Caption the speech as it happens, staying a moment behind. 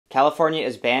California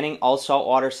is banning all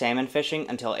saltwater salmon fishing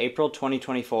until April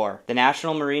 2024. The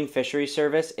National Marine Fisheries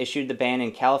Service issued the ban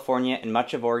in California and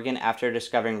much of Oregon after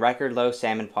discovering record low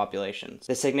salmon populations.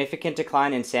 The significant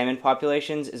decline in salmon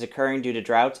populations is occurring due to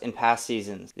droughts in past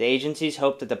seasons. The agencies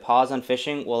hope that the pause on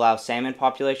fishing will allow salmon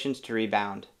populations to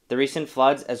rebound. The recent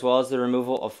floods, as well as the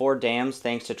removal of 4 dams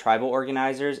thanks to tribal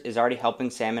organizers, is already helping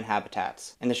salmon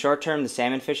habitats. In the short term, the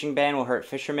salmon fishing ban will hurt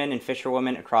fishermen and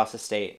fisherwomen across the state.